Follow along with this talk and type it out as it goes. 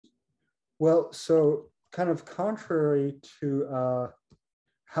Well, so kind of contrary to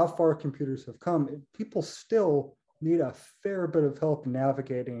how far computers have come, people still need a fair bit of help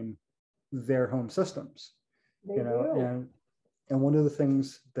navigating their home systems. They You know, do. and one of the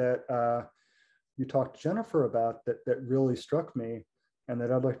things that you talked to Jennifer about that really struck me, and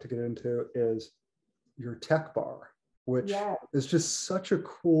that I'd like to get into, is your tech bar, which Yes. is just such a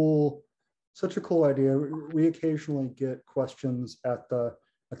cool idea. We occasionally get questions at the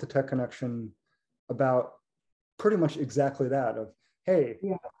Tech Connection about pretty much exactly that of, hey,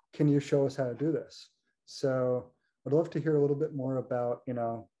 Yeah. can you show us how to do this? So I'd love to hear a little bit more about,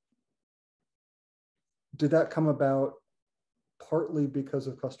 did that come about partly because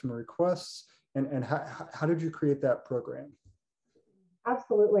of customer requests, and how did you create that program?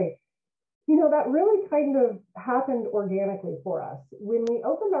 Absolutely. That really kind of happened organically for us. When we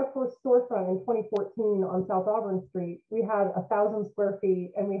opened our first storefront in 2014 on South Auburn Street, we had 1,000 square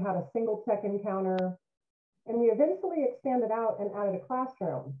feet and we had a single check-in counter. And we eventually expanded out and added a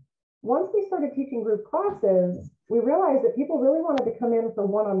classroom. Once we started teaching group classes, we realized that people really wanted to come in for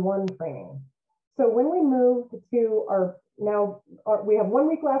one-on-one training. So when we moved to we have 1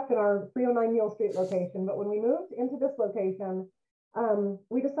 week left in our 309 Neal Street location, but when we moved into this location,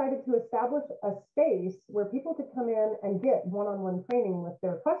 we decided to establish a space where people could come in and get one-on-one training with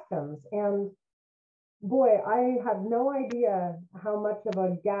their questions. And boy, I had no idea how much of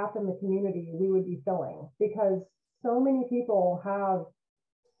a gap in the community we would be filling, because so many people have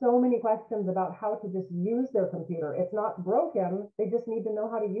so many questions about how to just use their computer. It's not broken, they just need to know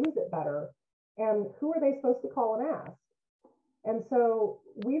how to use it better. And who are they supposed to call and ask? And so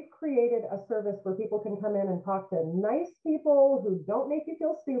we've created a service where people can come in and talk to nice people who don't make you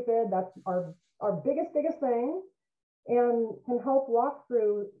feel stupid. That's our biggest thing. And can help walk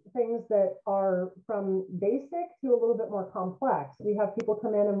through things that are from basic to a little bit more complex. We have people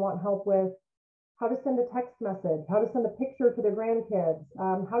come in and want help with how to send a text message, how to send a picture to their grandkids,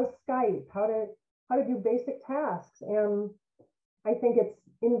 how to Skype, how to do basic tasks. And I think it's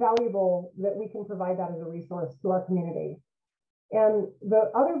invaluable that we can provide that as a resource to our community. And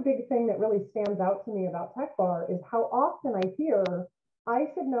the other big thing that really stands out to me about Tech Bar is how often I hear, I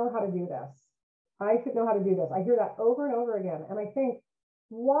should know how to do this. I should know how to do this. I hear that over and over again. And I think,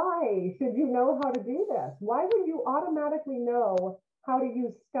 why should you know how to do this? Why would you automatically know how to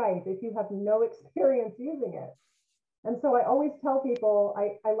use Skype if you have no experience using it? And so I always tell people,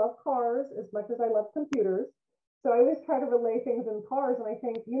 I love cars as much as I love computers. So I always try to relay things in cars. And I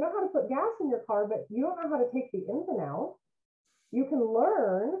think, you know how to put gas in your car, but you don't know how to take the ins and outs. You can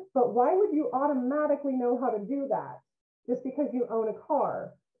learn, but why would you automatically know how to do that just because you own a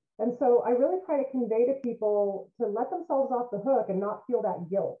car? And so I really try to convey to people to let themselves off the hook and not feel that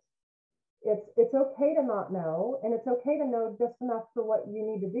guilt. It's okay to not know, and it's okay to know just enough for what you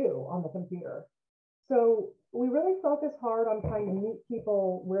need to do on the computer. So we really focus hard on trying to meet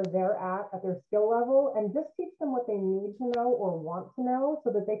people where they're at their skill level, and just teach them what they need to know or want to know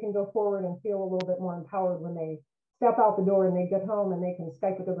so that they can go forward and feel a little bit more empowered when they step out the door and they get home and they can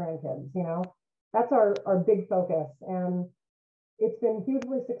Skype with their grandkids. That's our big focus. And it's been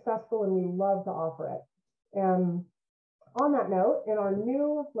hugely successful, and we love to offer it. And on that note, in our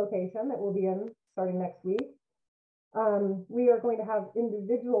new location that we'll be in starting next week, we are going to have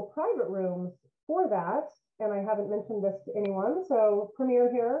individual private rooms for that. And I haven't mentioned this to anyone, so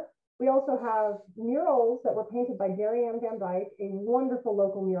premiere here. We also have murals that were painted by Jerry Ann Van Dyke, a wonderful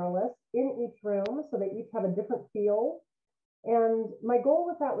local muralist, in each room, so they each have a different feel. And my goal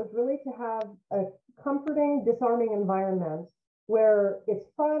with that was really to have a comforting, disarming environment where it's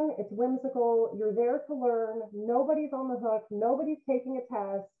fun, it's whimsical, you're there to learn, nobody's on the hook, nobody's taking a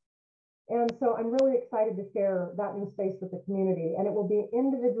test. And so I'm really excited to share that new space with the community. And it will be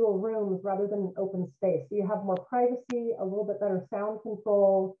individual rooms rather than an open space. So you have more privacy, a little bit better sound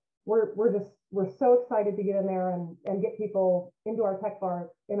control. We're so excited to get in there and get people into our Tech Bar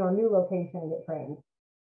in our new location and get trained.